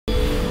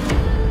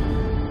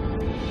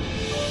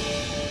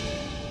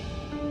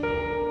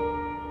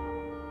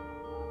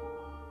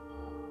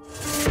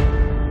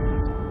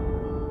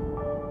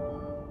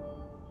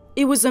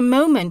It was a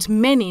moment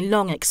many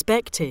long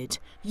expected.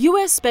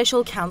 U.S.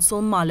 Special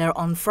Counsel Mueller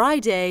on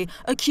Friday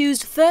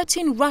accused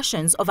 13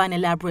 Russians of an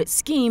elaborate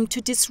scheme to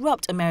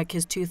disrupt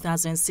America's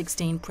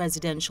 2016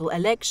 presidential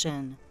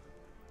election.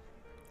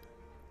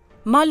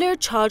 Mueller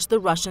charged the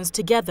Russians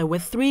together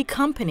with 3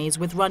 companies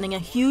with running a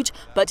huge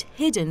but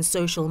hidden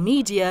social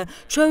media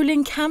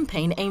trolling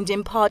campaign aimed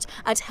in part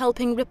at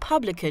helping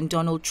Republican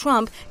Donald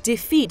Trump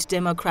defeat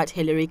Democrat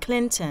Hillary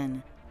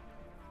Clinton.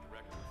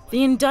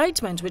 The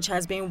indictment, which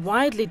has been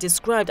widely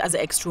described as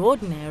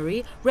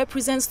extraordinary,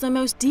 represents the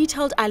most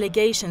detailed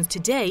allegations to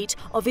date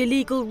of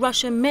illegal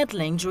Russian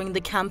meddling during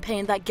the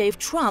campaign that gave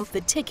Trump the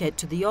ticket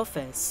to the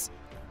office.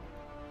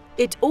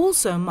 It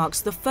also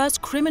marks the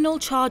first criminal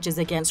charges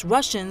against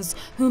Russians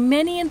who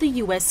many in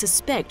the US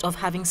suspect of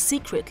having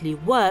secretly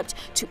worked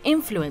to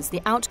influence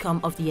the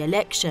outcome of the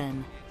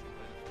election.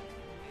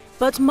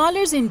 But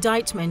Mueller's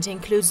indictment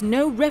includes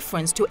no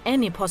reference to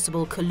any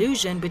possible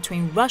collusion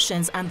between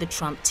Russians and the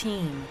Trump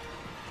team.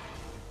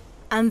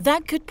 And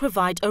that could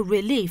provide a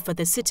relief for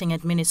the sitting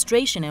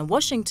administration in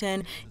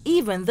Washington,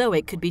 even though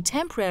it could be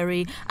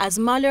temporary, as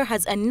Mueller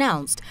has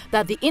announced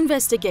that the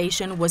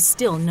investigation was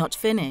still not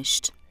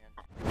finished.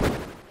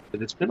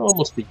 It's been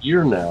almost a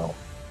year now,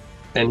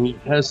 and he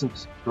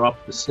hasn't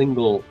dropped a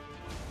single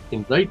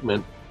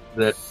indictment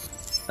that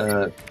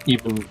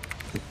even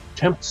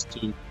attempts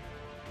to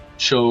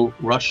show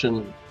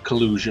Russian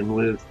collusion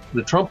with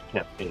the Trump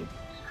campaign.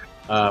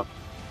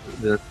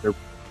 There are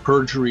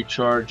perjury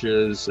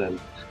charges and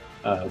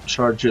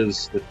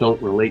charges that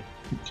don't relate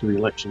to the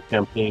election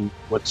campaign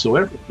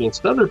whatsoever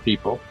against other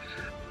people.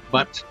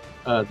 But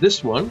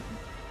this one,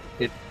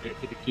 it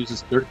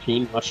accuses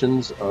 13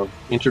 Russians of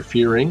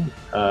interfering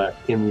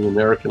in the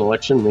American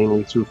election,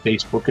 mainly through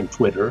Facebook and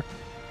Twitter.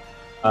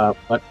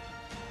 But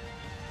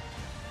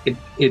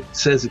it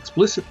says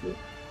explicitly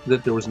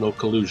that there was no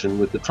collusion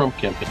with the Trump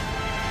campaign.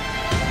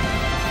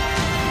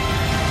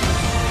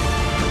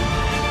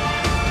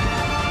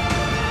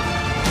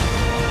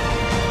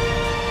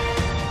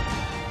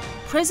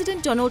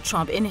 President Donald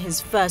Trump, in his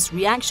first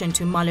reaction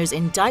to Mueller's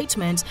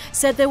indictment,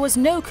 said there was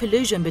no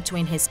collusion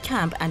between his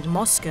camp and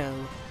Moscow.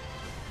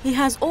 He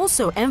has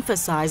also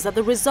emphasized that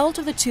the result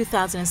of the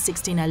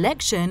 2016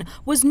 election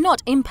was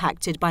not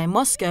impacted by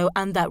Moscow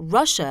and that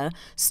Russia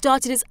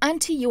started its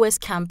anti-US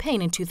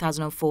campaign in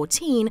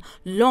 2014,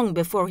 long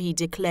before he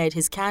declared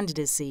his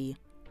candidacy.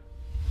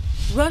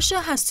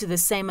 Russia has to the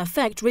same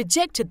effect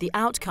rejected the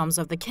outcomes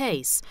of the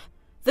case.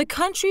 The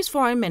country's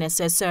Foreign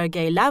Minister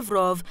Sergei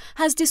Lavrov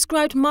has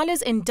described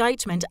Mueller's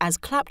indictment as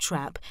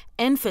claptrap,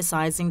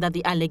 emphasizing that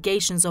the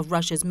allegations of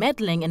Russia's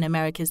meddling in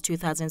America's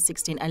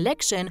 2016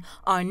 election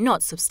are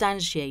not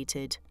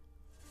substantiated.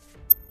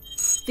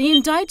 The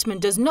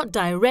indictment does not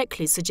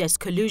directly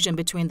suggest collusion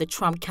between the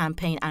Trump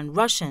campaign and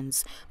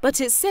Russians, but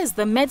it says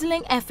the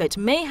meddling effort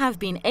may have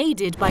been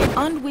aided by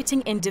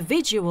unwitting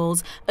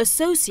individuals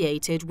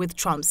associated with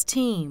Trump's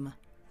team.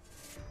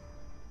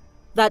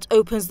 That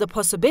opens the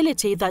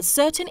possibility that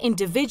certain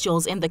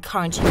individuals in the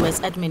current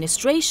US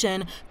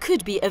administration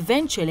could be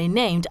eventually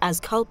named as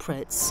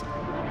culprits.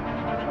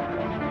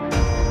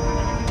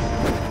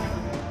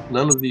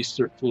 None of these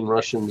 13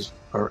 Russians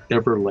are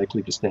ever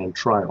likely to stand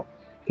trial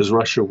because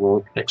Russia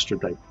won't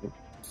extradite them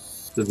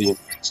to the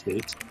United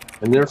States.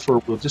 And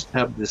therefore, we'll just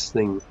have this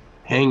thing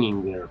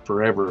hanging there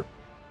forever,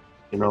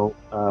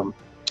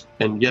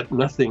 and yet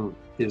nothing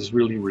is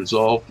really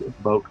resolved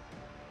about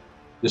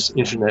this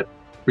Internet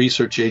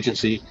Research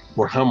Agency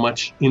or how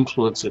much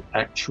influence it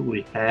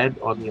actually had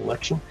on the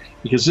election,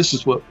 because this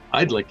is what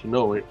I'd like to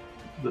know.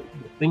 The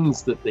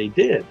things that they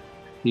did,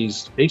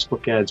 these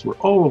Facebook ads were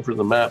all over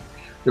the map.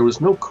 There was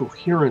no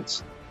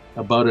coherence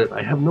about it.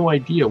 I have no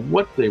idea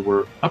what they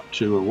were up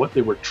to or what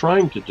they were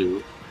trying to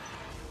do,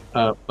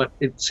 but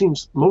it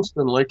seems most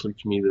unlikely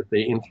to me that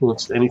they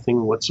influenced anything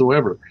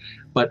whatsoever.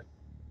 But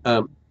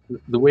the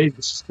way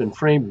this has been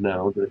framed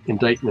now, the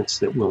indictments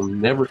that will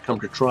never come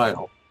to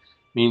trial,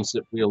 means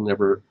that we'll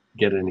never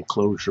get any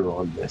closure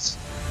on this.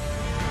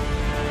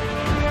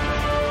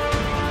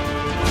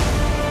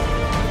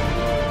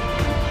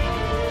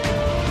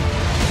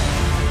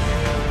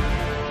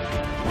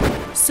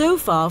 So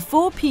far,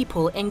 4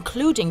 people,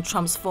 including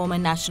Trump's former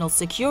national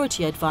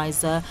security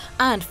advisor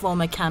and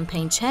former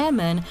campaign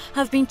chairman,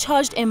 have been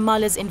charged in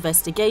Mueller's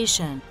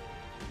investigation.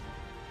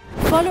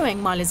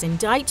 Following Mueller's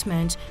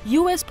indictment,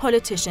 US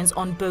politicians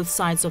on both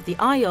sides of the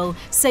aisle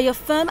say a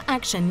firm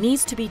action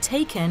needs to be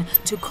taken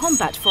to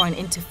combat foreign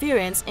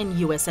interference in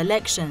US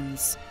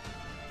elections.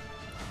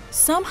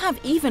 Some have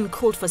even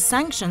called for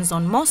sanctions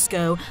on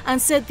Moscow and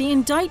said the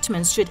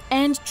indictments should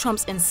end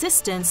Trump's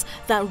insistence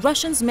that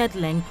Russians'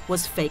 meddling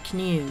was fake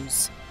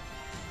news.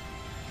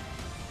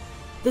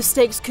 The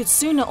stakes could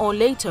sooner or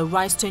later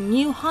rise to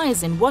new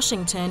highs in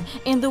Washington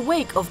in the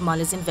wake of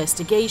Mueller's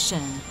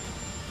investigation.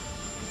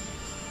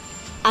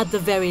 At the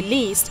very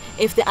least,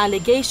 if the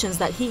allegations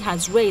that he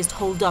has raised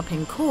hold up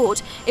in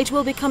court, it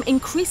will become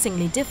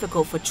increasingly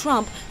difficult for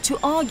Trump to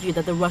argue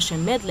that the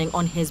Russian meddling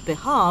on his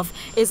behalf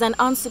is an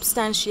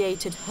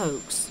unsubstantiated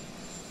hoax.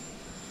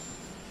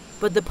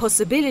 but the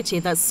possibility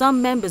that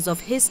some members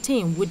of his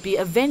team would be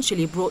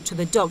eventually brought to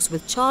the docks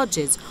with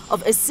charges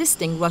of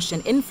assisting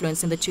Russian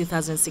influence in the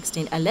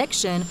 2016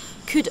 election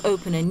could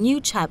open a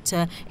new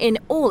chapter in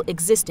all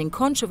existing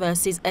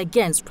controversies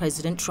against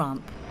President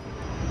Trump.